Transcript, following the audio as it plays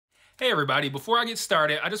Hey everybody, before I get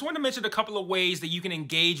started, I just want to mention a couple of ways that you can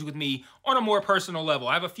engage with me on a more personal level.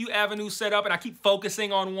 I have a few avenues set up and I keep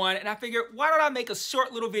focusing on one, and I figured, why don't I make a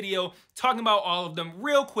short little video talking about all of them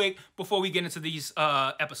real quick before we get into these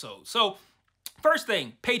episodes. So first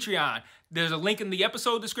thing, Patreon. There's a link in the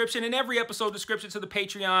episode description, in every episode description, to the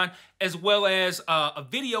Patreon, as well as a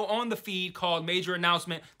video on the feed called Major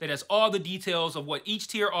Announcement that has all the details of what each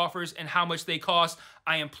tier offers and how much they cost.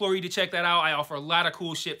 I implore you to check that out. I offer a lot of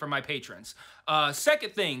cool shit for my patrons.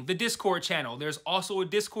 Second thing, the Discord channel. There's also a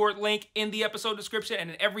Discord link in the episode description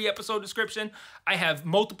and in every episode description. I have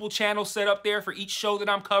multiple channels set up there for each show that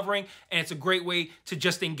I'm covering, and it's a great way to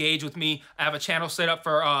just engage with me. I have a channel set up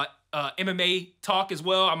for MMA talk as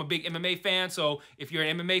well. I'm a big MMA fan, so if you're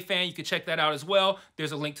an MMA fan, you can check that out as well.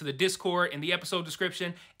 There's a link to the Discord in the episode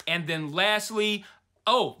description. And then lastly,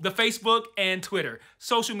 the Facebook and Twitter.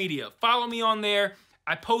 Social media. Follow me on there.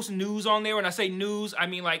 I post news on there. When I say news, I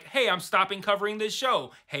mean like, hey, I'm stopping covering this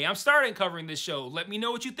show. Hey, I'm starting covering this show. Let me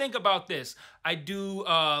know what you think about this. I do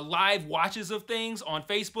live watches of things on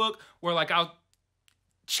Facebook where like I'll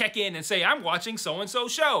check in and say, I'm watching so-and-so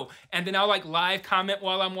show. And then I'll like live comment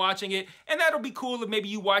while I'm watching it. And that'll be cool if maybe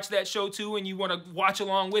you watch that show too and you want to watch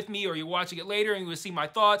along with me, or you're watching it later and you will see my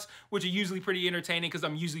thoughts, which are usually pretty entertaining because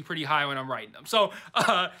I'm usually pretty high when I'm writing them. So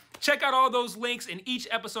check out all those links in each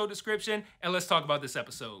episode description, and let's talk about this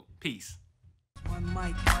episode. Peace. One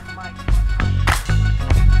mic.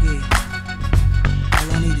 Yeah.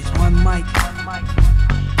 All I need is one mic.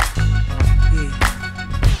 Yeah.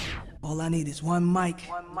 All I need is one mic.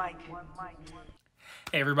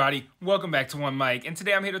 Hey everybody, welcome back to One Mic, and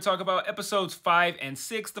today I'm here to talk about episodes 5 and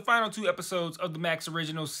 6, the final two episodes of the Max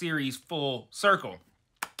Original series Full Circle.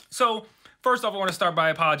 So, first off, I want to start by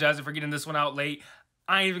apologizing for getting this one out late.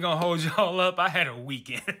 I ain't even gonna hold y'all up. I had a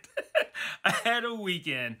weekend.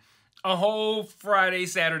 A whole Friday,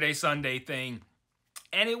 Saturday, Sunday thing.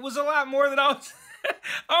 And it was a lot more than I was,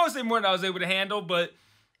 I won't say more than I was able to handle, but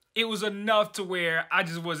it was enough to where I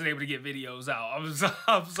just wasn't able to get videos out.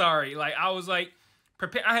 I'm sorry. Like, I was like,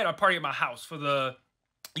 I had a party at my house for the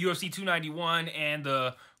UFC 291 and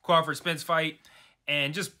the Crawford Spence fight,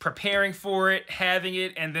 and just preparing for it, having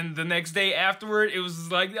it, and then the next day afterward, it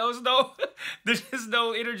was like, there's just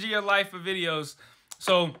no energy or life for videos.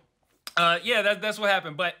 So, yeah, that's what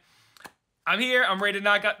happened. But I'm here. I'm ready to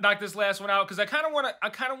knock this last one out because I kind of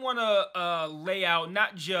want to lay out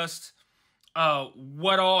not just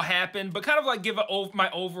what all happened, but kind of like give my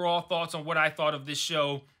overall thoughts on what I thought of this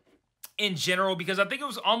show in general, because I think it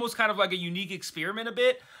was almost kind of like a unique experiment a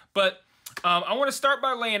bit. But I want to start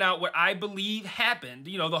by laying out what I believe happened,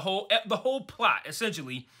 you know, the whole plot,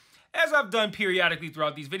 essentially, as I've done periodically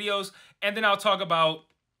throughout these videos, and then I'll talk about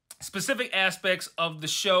specific aspects of the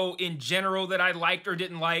show in general that I liked or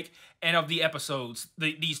didn't like, and of the episodes,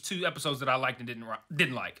 these two episodes that I liked and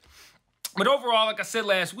didn't like. But overall, like I said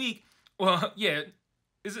last week, well, yeah,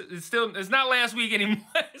 it's not last week anymore.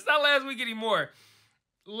 It's not last week anymore.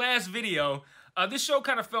 Last video, this show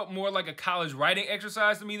kind of felt more like a college writing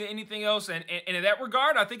exercise to me than anything else. And in that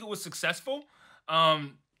regard, I think it was successful.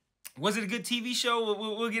 Was it a good TV show?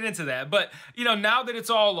 We'll get into that. But, you know, now that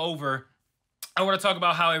it's all over, I want to talk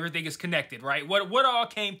about how everything is connected, right? What all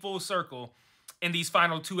came full circle in these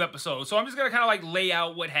final two episodes. So I'm just going to kind of like lay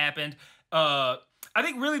out what happened. I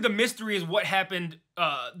think really the mystery is what happened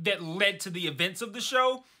that led to the events of the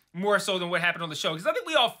show, more so than what happened on the show. Because I think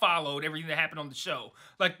we all followed everything that happened on the show.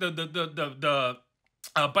 Like the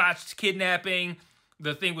botched kidnapping,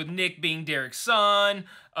 the thing with Nick being Derek's son,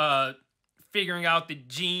 figuring out that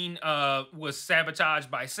Gene was sabotaged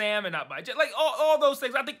by Sam and not by Jen. Like all those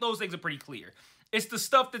things, I think those things are pretty clear. It's the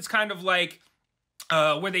stuff that's kind of like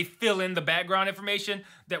where they fill in the background information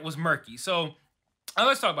that was murky. So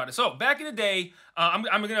let's talk about it. So back in the day, I'm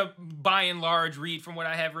going to by and large read from what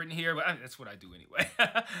I have written here, but that's what I do anyway.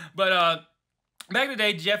 But back in the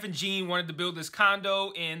day, Jeff and Gene wanted to build this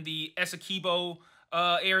condo in the Essequibo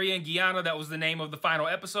area in Guyana. That was the name of the final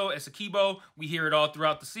episode, Essequibo. We hear it all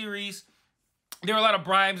throughout the series. There were a lot of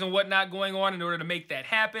bribes and whatnot going on in order to make that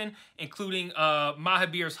happen, including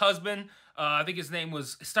Mahabir's husband. I think his name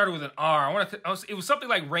started with an R. It was something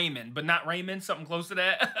like Raymond, but not Raymond, something close to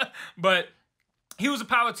that. But he was a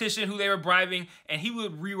politician who they were bribing, and he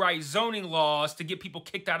would rewrite zoning laws to get people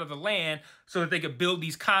kicked out of the land so that they could build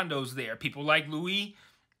these condos there. People like Louis,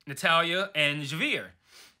 Natalia, and Javier.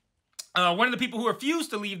 One of the people who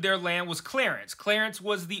refused to leave their land was Clarence. Clarence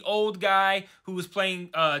was the old guy who was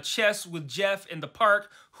playing chess with Jeff in the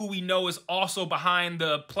park, who we know is also behind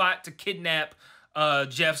the plot to kidnap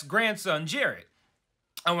Jeff's grandson, Jared.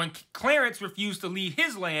 And when Clarence refused to leave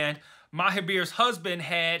his land, Mahabir's husband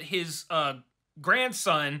had his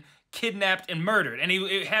grandson kidnapped and murdered. And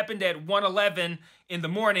it happened at 1:11 in the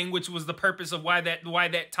morning, which was the purpose of why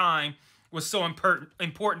that time was so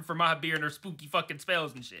important for Mahabir and her spooky fucking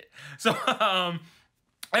spells and shit. So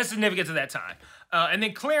that's significant to that time. And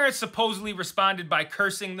then Clarence supposedly responded by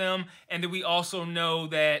cursing them. And then we also know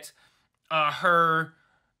that her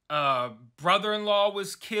brother-in-law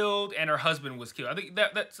was killed and her husband was killed. I think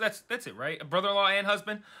that's it, right? A brother-in-law and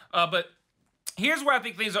husband. But here's where I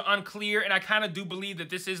think things are unclear, and I kind of do believe that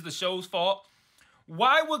this is the show's fault.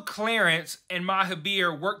 Why would Clarence and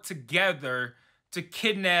Mahabir work together to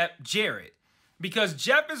kidnap Jared? Because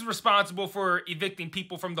Jeff is responsible for evicting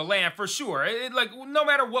people from the land, for sure. Like, no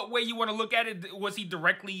matter what way you want to look at it, was he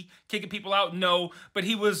directly kicking people out? No, but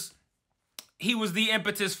he was the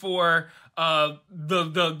impetus for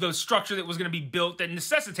the structure that was going to be built that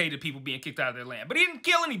necessitated people being kicked out of their land. But he didn't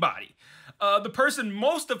kill anybody. The person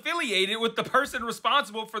most affiliated with the person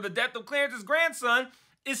responsible for the death of Clarence's grandson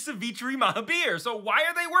is Savitri Mahabir. So why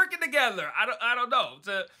are they working together? I don't know.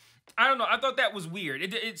 I don't know. I thought that was weird.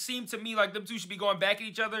 It seemed to me like them two should be going back at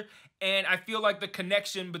each other. And I feel like the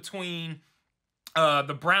connection between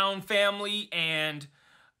the Brown family and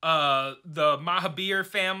the Mahabir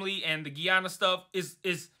family and the Guyana stuff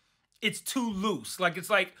it's too loose. Like, it's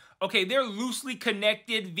like, okay, they're loosely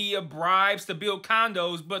connected via bribes to build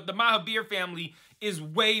condos, but the Mahabir family is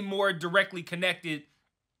way more directly connected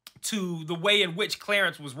to the way in which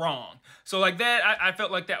Clarence was wrong. So like that, I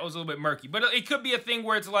felt like that was a little bit murky. But it could be a thing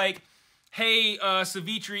where it's like, hey,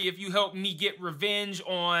 Savitri, if you help me get revenge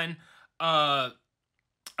on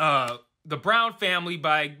the Brown family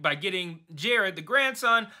by getting Jared, the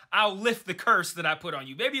grandson, I'll lift the curse that I put on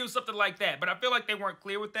you. Maybe it was something like that, but I feel like they weren't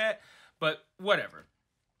clear with that, but whatever.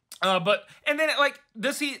 And then, like,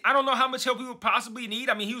 I don't know how much help he would possibly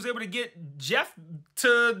need. I mean, he was able to get Jeff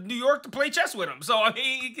to New York to play chess with him. So, I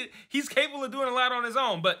mean, he's capable of doing a lot on his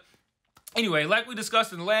own. But anyway, like we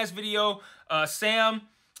discussed in the last video, Sam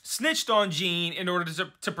snitched on Jean in order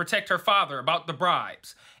to protect her father about the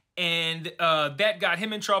bribes. And that got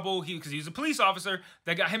him in trouble because he was a police officer.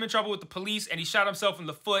 That got him in trouble with the police, and he shot himself in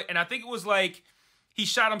the foot. And I think it was like he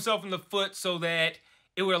shot himself in the foot so that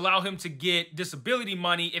it would allow him to get disability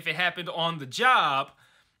money if it happened on the job,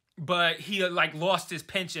 but he like lost his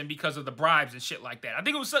pension because of the bribes and shit like that. I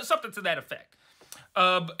think it was something to that effect.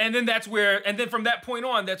 And then from that point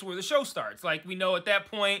on, that's where the show starts. Like, we know at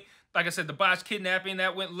that point, like I said, the botched kidnapping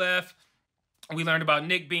that went left. We learned about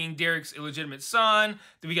Nick being Derek's illegitimate son.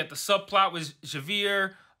 Then we got the subplot with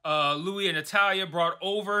Javier, Louis, and Natalia brought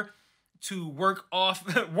over to work off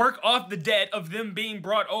the debt of them being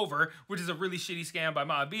brought over, which is a really shitty scam by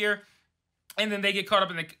Mahabir. And then they get caught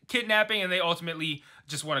up in the kidnapping, and they ultimately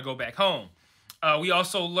just want to go back home. We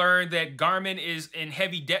also learned that Garmin is in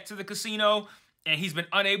heavy debt to the casino, and he's been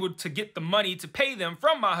unable to get the money to pay them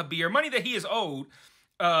from Mahabir, money that he is owed.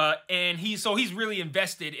 And he's really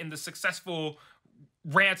invested in the successful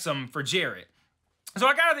ransom for Jared. So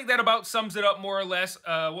I kind of think that about sums it up more or less,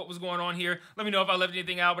 what was going on here. Let me know if I left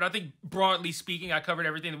anything out, but I think broadly speaking, I covered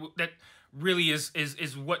everything that really is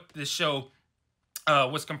what this show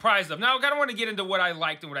was comprised of. Now I kind of want to get into what I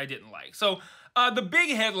liked and what I didn't like. So the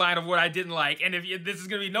big headline of what I didn't like, and this is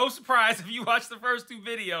going to be no surprise if you watch the first two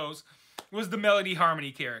videos, was the Melody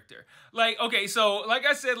Harmony character. Like, okay, so like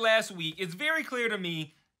I said last week, it's very clear to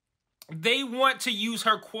me they want to use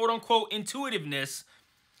her quote-unquote intuitiveness.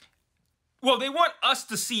 Well, they want us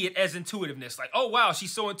to see it as intuitiveness. Like, oh, wow,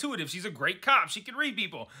 she's so intuitive. She's a great cop. She can read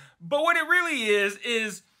people. But what it really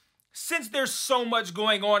is since there's so much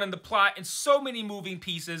going on in the plot and so many moving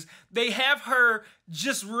pieces, they have her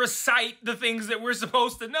just recite the things that we're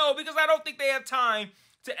supposed to know, because I don't think they have time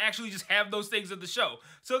to actually just have those things in the show.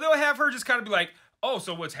 So they'll have her just kind of be like, oh,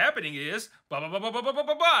 so what's happening is blah, blah, blah, blah, blah, blah,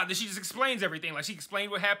 blah, blah. Then she just explains everything. Like, she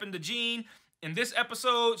explained what happened to Jean in this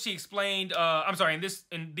episode. She explained,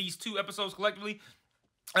 in these two episodes collectively.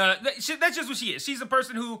 That's just what she is. She's a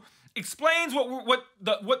person who explains what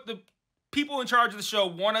the people in charge of the show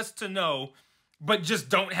want us to know, but just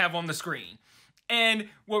don't have on the screen. And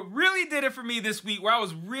what really did it for me this week, where I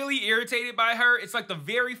was really irritated by her, it's like the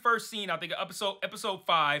very first scene, I think episode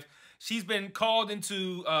 5, she's been called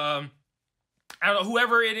into, I don't know,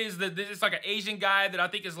 whoever it is, that it's like an Asian guy that I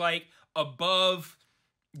think is like above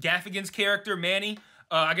Gaffigan's character, Manny.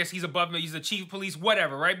 I guess he's above me. He's the chief of police,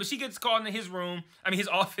 whatever, right? But she gets called into his room. I mean, his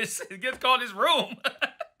office. It gets called his room.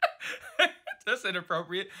 That's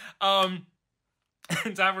inappropriate. Time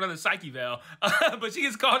for another psyche veil. But she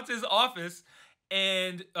gets called into his office,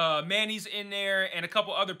 and Manny's in there, and a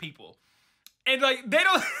couple other people. And like they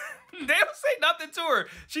don't say nothing to her.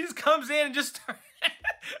 She just comes in and just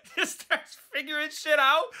just starts figuring shit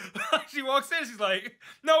out. She walks in, she's like,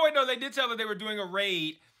 no, wait, no, they did tell her they were doing a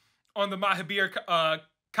raid on the Mahabir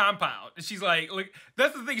compound. And she's like, look,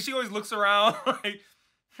 that's the thing, she always looks around like,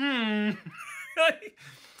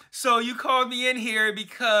 so you called me in here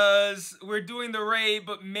because we're doing the raid,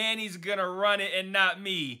 but Manny's gonna run it and not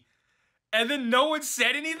me. And then no one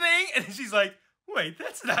said anything, and she's like, wait,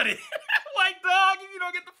 that's not it. Like, dog, if you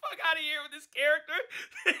don't get the fuck out of here with this character.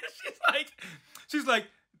 she's like,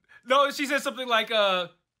 no, she said something like,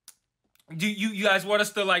 do you guys want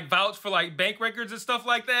us to like vouch for like bank records and stuff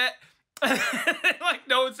like that? Like,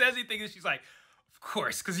 no one says anything, and she's like, of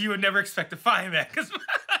course, because you would never expect to find that. Because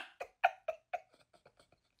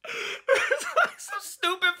it's like some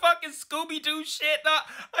stupid fucking Scooby-Doo shit.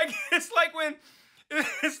 Like, it's like when,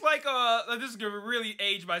 it's like, this is gonna really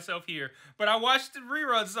age myself here, but I watched the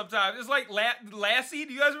reruns sometimes. It's like Lassie.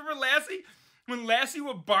 Do you guys remember Lassie? When Lassie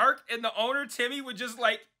would bark and the owner, Timmy, would just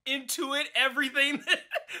like intuit everything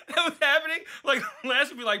that was happening. Like,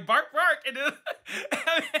 Lassie would be like, bark, bark. And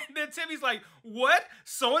then Timmy's like, what?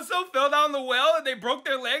 So-and-so fell down the well and they broke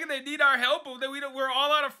their leg and they need our help, but then we're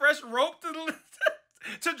all out of fresh rope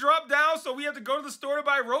to drop down, so we have to go to the store to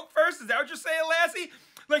buy rope first? Is that what you're saying, Lassie?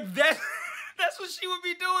 Like, that's what she would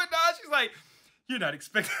be doing, dog. She's like, you're not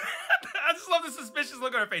expecting... I just love the suspicious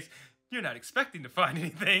look on her face. You're not expecting to find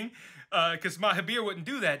anything, because Mahabir wouldn't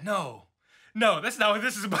do that. No, that's not what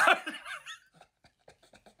this is about.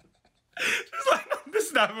 She's like, no, this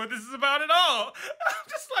is not what this is about at all. I'm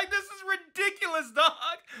just like, this is ridiculous, dog.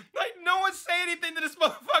 Like, no one say anything to this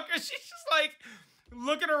motherfucker. She's just like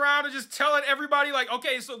looking around and just telling everybody, like,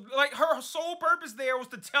 okay, so like her sole purpose there was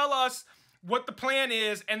to tell us what the plan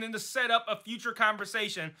is, and then to set up a future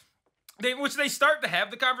conversation, which they start to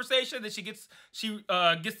have the conversation. That she gets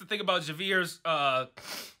to think about Javir's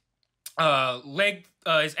leg,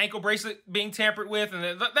 his ankle bracelet being tampered with,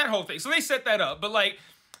 and that whole thing. So they set that up, but like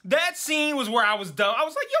that scene was where I was done. I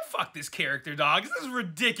was like, yo, fuck this character, dog. This is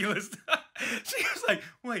ridiculous. She was like,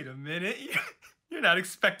 wait a minute, you're not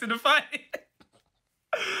expecting to find it.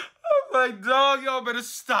 I'm like, dog, y'all better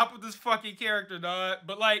stop with this fucking character, dog.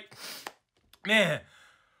 But like, man,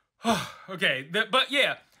 okay, but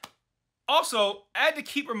yeah. Also, I had to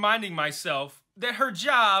keep reminding myself that her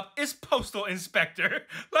job is postal inspector.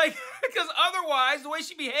 Like, because otherwise, the way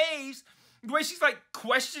she behaves, the way she's like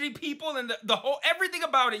questioning people and the whole, everything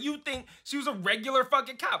about it, you'd think she was a regular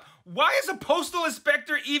fucking cop. Why is a postal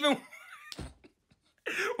inspector even...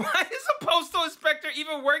 Why is a postal inspector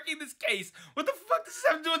even working this case? What the fuck does this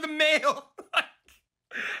have to do with the mail? Like,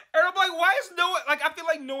 and I'm like, why is no one, like, I feel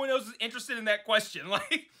like no one else is interested in that question.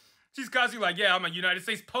 Like, she's constantly like, yeah, I'm a United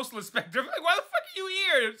States postal inspector. I'm like, why the fuck are you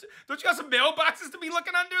here? Don't you have some mailboxes to be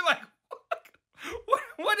looking under? Like,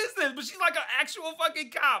 what is this? But she's like an actual fucking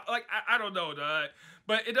cop. Like, I don't know, dog.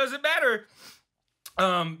 But it doesn't matter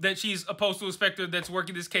that she's a postal inspector that's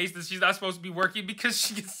working this case that she's not supposed to be working, because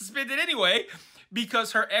she gets suspended anyway,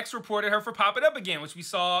 because her ex reported her for popping up again, which we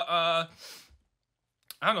saw,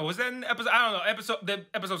 I don't know, was that an episode? I don't know. The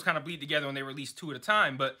episodes kind of bleed together when they release 2 at a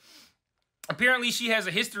time, but apparently she has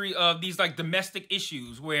a history of these like domestic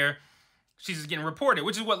issues where she's just getting reported,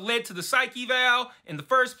 which is what led to the psych eval in the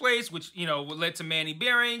first place, which, you know, what led to Manny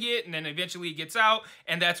burying it, and then eventually it gets out,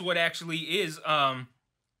 and that's what actually is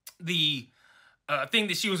the thing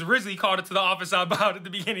that she was originally called into the office about at the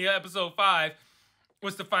beginning of episode 5,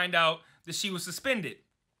 was to find out that she was suspended.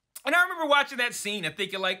 And I remember watching that scene and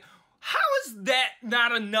thinking, like, how is that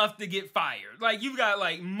not enough to get fired? Like, you've got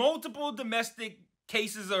like multiple domestic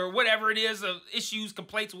cases or whatever it is, of issues,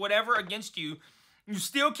 complaints, whatever against you. You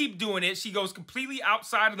still keep doing it. She goes completely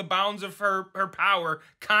outside of the bounds of her power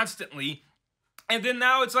constantly. And then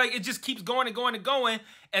now it's like, it just keeps going and going and going.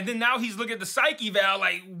 And then now he's looking at the psych eval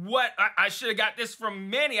like, what? I should have got this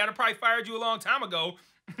from Manny. I'd have probably fired you a long time ago.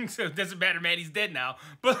 So it doesn't matter, Manny's dead now.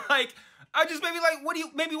 But like, I just maybe like,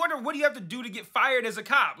 maybe wonder, what do you have to do to get fired as a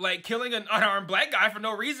cop? Like, killing an unarmed black guy for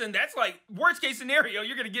no reason, that's like, worst case scenario,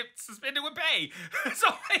 you're gonna get suspended with pay. So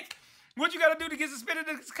like, what you gotta do to get suspended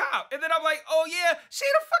as a cop? And then I'm like, oh yeah, she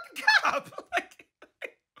ain't a fucking cop. Like,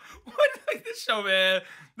 what? Like, this show, man,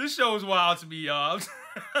 this show is wild to me, y'all.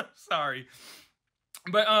 I'm sorry.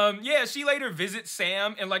 But yeah, she later visits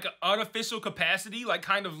Sam in like an unofficial capacity, like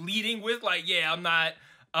kind of leading with like, yeah,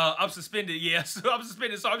 I'm suspended. Yeah, so I'm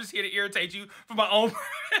suspended. So I'm just here to irritate you for my own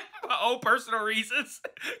personal reasons,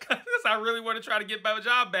 because I really want to try to get my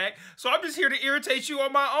job back. So I'm just here to irritate you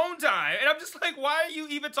on my own time. And I'm just like, why are you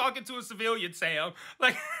even talking to a civilian, Sam?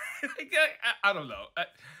 Like, I don't know.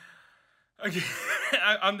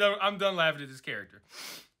 I'm done laughing at this character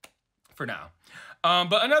for now.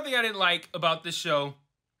 But another thing I didn't like about this show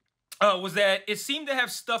was that it seemed to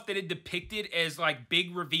have stuff that it depicted as like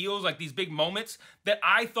big reveals, like these big moments that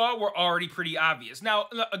I thought were already pretty obvious. Now,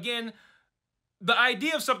 again, the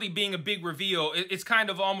idea of something being a big reveal, it's kind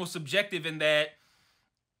of almost subjective in that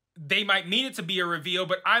they might mean it to be a reveal,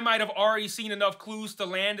 but I might have already seen enough clues to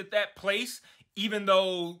land at that place, even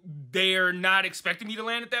though they're not expecting me to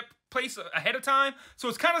land at that place ahead of time. So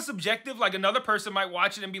it's kind of subjective. Like another person might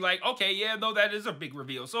watch it and be like, okay, yeah, no, that is a big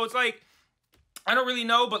reveal. So it's like, I don't really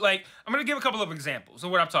know, but like, I'm going to give a couple of examples of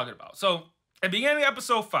what I'm talking about. So at the beginning of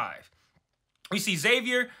episode 5, we see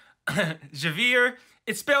Xavier, Javier.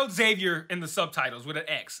 It's spelled Xavier in the subtitles with an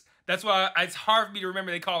X. That's why it's hard for me to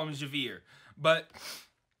remember they call him Javier. But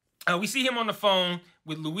we see him on the phone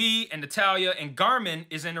with Louis and Natalia, and Garmin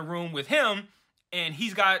is in the room with him, and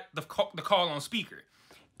he's got the call on speaker.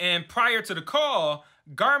 And prior to the call,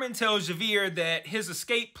 Garmin tells Javier that his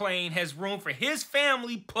escape plane has room for his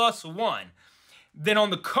family plus 1. Then on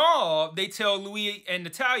the call, they tell Louis and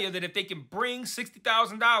Natalia that if they can bring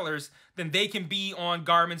 $60,000, then they can be on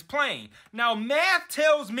Garmin's plane. Now, math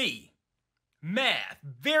tells me,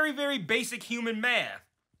 very, very basic human math,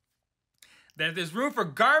 that if there's room for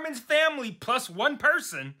Garmin's family plus 1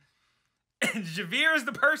 person, and Javier is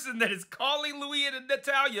the person that is calling Louis and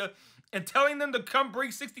Natalia and telling them to come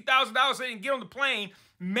bring $60,000 so they can get on the plane,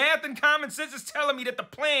 math and common sense is telling me that the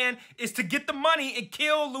plan is to get the money and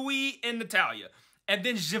kill Louis and Natalia. And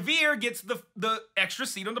then Javier gets the extra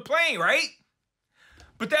seat on the plane, right?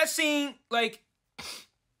 But that scene, like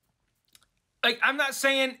I'm not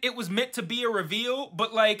saying it was meant to be a reveal,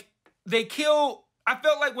 but like I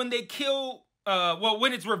felt like when they kill,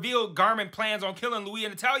 when it's revealed Garmin plans on killing Louis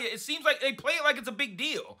and Natalia, it seems like they play it like it's a big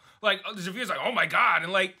deal. Like Javier's like, oh my God.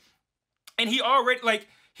 And he already, like,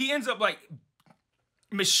 he ends up like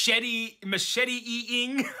machete-ing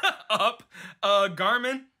up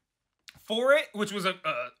Garmin for it, which was a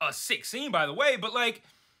sick scene, by the way. But like,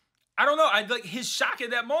 I don't know. His shock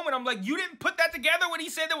at that moment. I'm like, you didn't put that together when he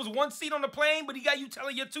said there was 1 seat on the plane, but he got you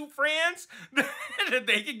telling your 2 friends that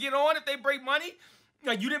they could get on if they break money.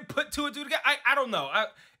 Like, you didn't put 2 and 2 together. I don't know.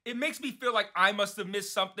 It makes me feel like I must have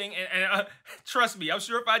missed something. And trust me, I'm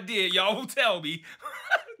sure if I did, y'all will tell me.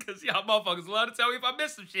 Because y'all motherfuckers love to tell me if I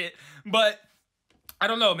missed some shit. But I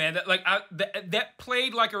don't know, man. That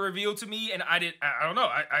played like a reveal to me, and I don't know.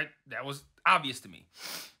 That was obvious to me.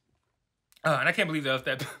 And I can't believe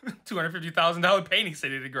that $250,000 painting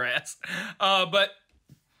sitting in the grass.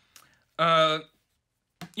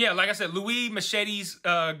 Yeah, like I said, Louis machetes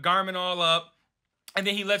Garmin all up, and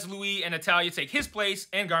then he lets Louis and Natalia take his place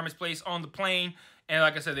and Garmin's place on the plane. And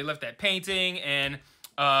like I said, they left that painting, and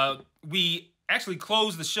we actually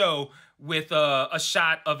closed the show with a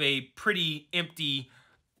shot of a pretty empty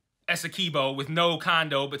Essequibo with no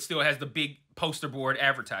condo, but still has the big poster board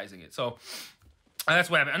advertising it. So that's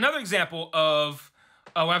what happened. Another example of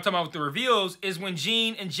what I'm talking about with the reveals is when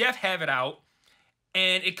Gene and Jeff have it out,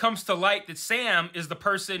 and it comes to light that Sam is the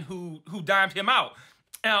person who dimed him out.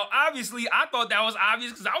 Now, obviously, I thought that was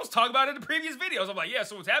obvious because I was talking about it in the previous videos. I'm like, yeah,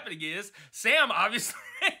 so what's happening is Sam, obviously,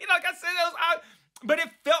 like I said, that was obvious. But it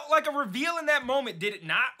felt like a reveal in that moment, did it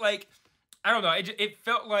not? Like, I don't know. It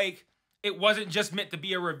felt like it wasn't just meant to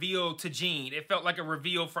be a reveal to Gene. It felt like a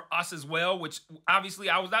reveal for us as well, which obviously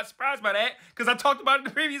I was not surprised by that because I talked about it in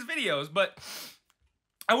the previous videos. But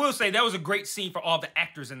I will say that was a great scene for all the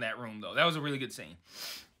actors in that room, though. That was a really good scene.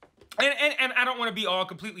 And I don't want to be all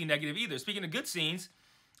completely negative either. Speaking of good scenes,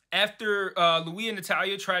 after Louis and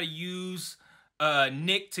Natalia try to use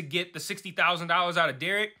Nick to get the $60,000 out of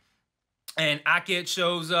Derek, and Aked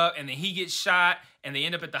shows up, and then he gets shot, and they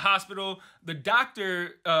end up at the hospital. The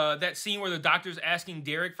doctor, that scene where the doctor's asking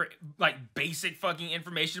Derek for, like, basic fucking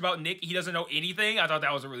information about Nick. He doesn't know anything. I thought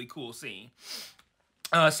that was a really cool scene.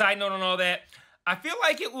 Side note on all that, I feel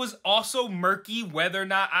like it was also murky whether or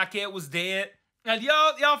not Aked was dead. Now,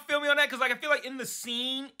 y'all feel me on that? Because, like, I feel like in the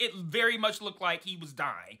scene, it very much looked like he was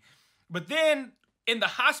dying. But then, in the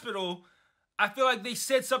hospital, I feel like they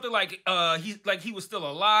said something like he was still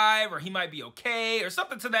alive, or he might be okay, or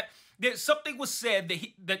something to that. Something was said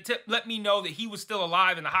that let me know that he was still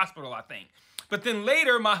alive in the hospital, I think. But then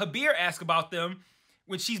later, Mahabir asked about them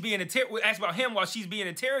when she's being asked about him while she's being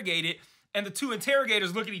interrogated, and the 2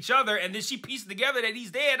 interrogators look at each other, and then she pieces together that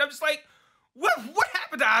he's dead. I'm just like, what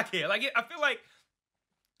happened to Aked? Like, I feel like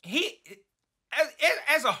he,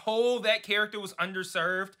 as a whole, that character was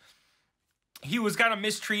underserved. He was kind of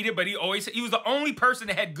mistreated, but he was the only person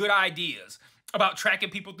that had good ideas about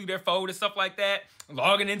tracking people through their phone and stuff like that,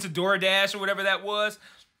 logging into DoorDash or whatever that was.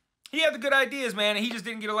 He had the good ideas, man, and he just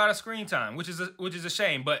didn't get a lot of screen time, which is a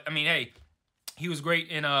shame. But I mean, hey, he was great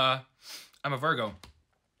in I'm a Virgo.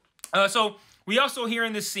 So We also hear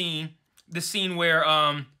in this scene where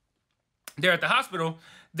they're at the hospital,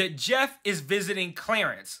 that Jeff is visiting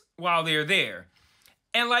Clarence while they're there.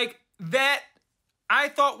 And like that, I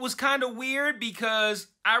thought was kind of weird because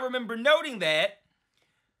I remember noting that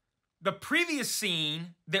the previous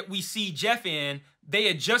scene that we see Jeff in, they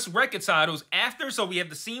had just reconciled. It was after, so we have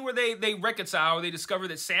the scene where they reconcile, they discover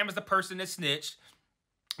that Sam is the person that snitched.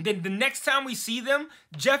 Then the next time we see them,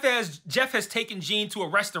 Jeff has taken Gene to a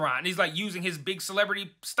restaurant, and he's like using his big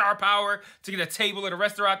celebrity star power to get a table at a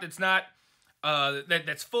restaurant that's not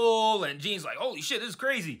that's full, and Gene's like, holy shit, this is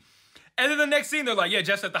crazy. And then the next scene, they're like, yeah,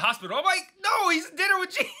 Jeff's at the hospital. I'm like, no, he's at dinner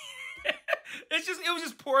with Gene. It was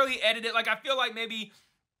just poorly edited. Like, I feel like maybe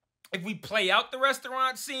if we play out the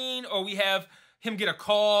restaurant scene, or we have him get a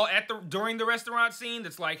call during the restaurant scene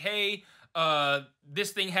that's like, hey,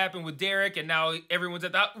 this thing happened with Derek, and now everyone's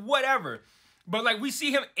at the whatever. But like, we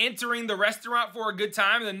see him entering the restaurant for a good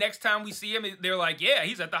time, and the next time we see him, they're like, yeah,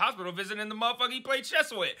 he's at the hospital visiting the motherfucker he played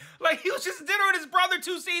chess with. Like, he was just at dinner with his brother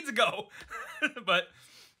 2 scenes ago. But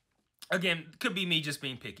again, could be me just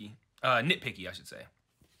being picky. Nitpicky, I should say.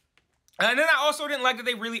 And then I also didn't like that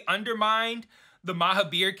they really undermined the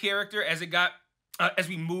Mahabir character as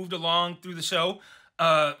we moved along through the show.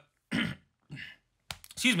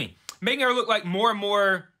 Excuse me. Making her look like more and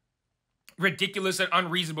more ridiculous and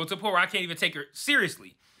unreasonable to the point where I can't even take her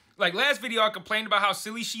seriously. Like, last video, I complained about how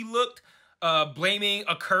silly she looked, blaming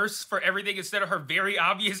a curse for everything instead of her very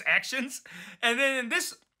obvious actions. And then in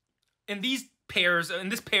this pair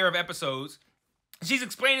of episodes, she's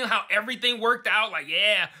explaining how everything worked out. Like,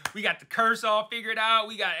 yeah, we got the curse all figured out.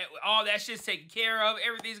 We got all that shit's taken care of.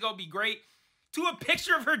 Everything's gonna be great. To a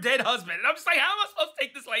picture of her dead husband. And I'm just like, how am I supposed to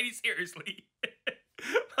take this lady seriously?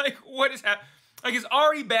 Like, what is happening? Like, it's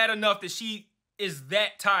already bad enough that she is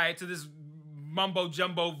that tied to this mumbo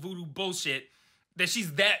jumbo voodoo bullshit that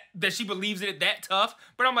she believes in it that tough.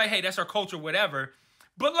 But I'm like, hey, that's her culture, whatever.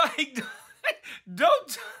 But like,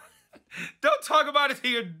 don't talk about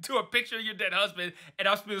it to a picture of your dead husband, and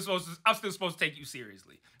I'm still supposed to take you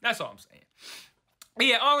seriously. That's all I'm saying. But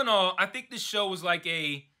yeah, all in all, I think this show was like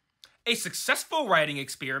a successful writing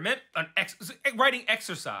experiment, writing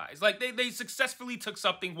exercise. Like, they successfully took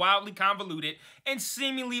something wildly convoluted and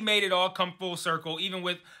seemingly made it all come full circle, even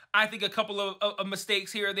with, I think, a couple of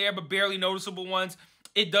mistakes here or there, but barely noticeable ones.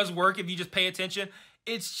 It does work if you just pay attention.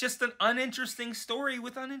 It's just an uninteresting story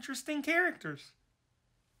with uninteresting characters.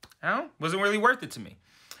 Wasn't really worth it to me.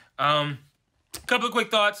 Couple of quick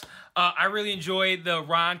thoughts. I really enjoyed the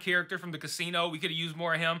Ron character from the casino. We could have used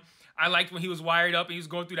more of him. I liked when he was wired up and he was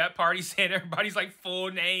going through that party saying everybody's like full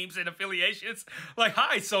names and affiliations. Like,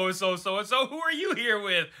 hi, so-and-so, so-and-so, who are you here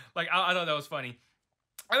with? Like, I thought that was funny.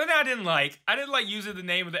 Another thing I didn't like using the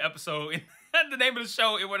name of the episode and the name of the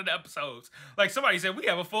show in one of the episodes. Like, somebody said, we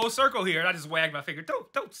have a full circle here. And I just wagged my finger.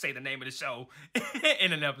 Don't say the name of the show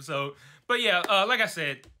in an episode. But yeah, like I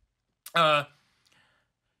said,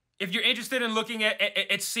 if you're interested in looking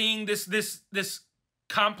at seeing this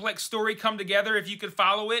complex story come together, if you could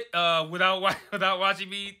follow it without watching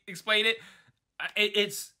me explain it,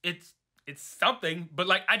 it's something. But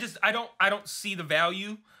like, I don't see the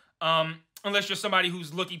value unless you're somebody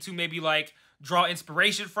who's looking to maybe like draw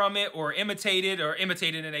inspiration from it or imitate it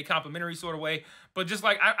in a complimentary sort of way. But just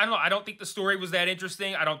like, I don't know, I don't think the story was that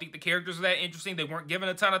interesting. I don't think the characters were that interesting. They weren't given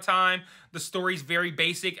a ton of time. The story's very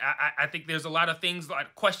basic. I think there's a lot of things, a lot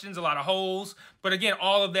of questions, a lot of holes. But again,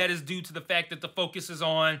 all of that is due to the fact that the focus is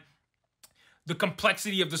on the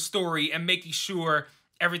complexity of the story and making sure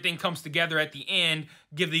everything comes together at the end,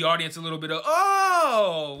 give the audience a little bit of,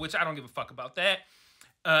 oh, which I don't give a fuck about that.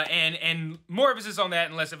 And more emphasis on that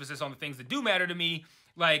and less emphasis on the things that do matter to me,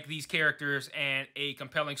 like these characters and a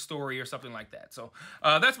compelling story or something like that. So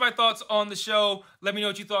that's my thoughts on the show. Let me know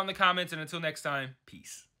what you thought in the comments, and until next time,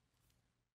 peace.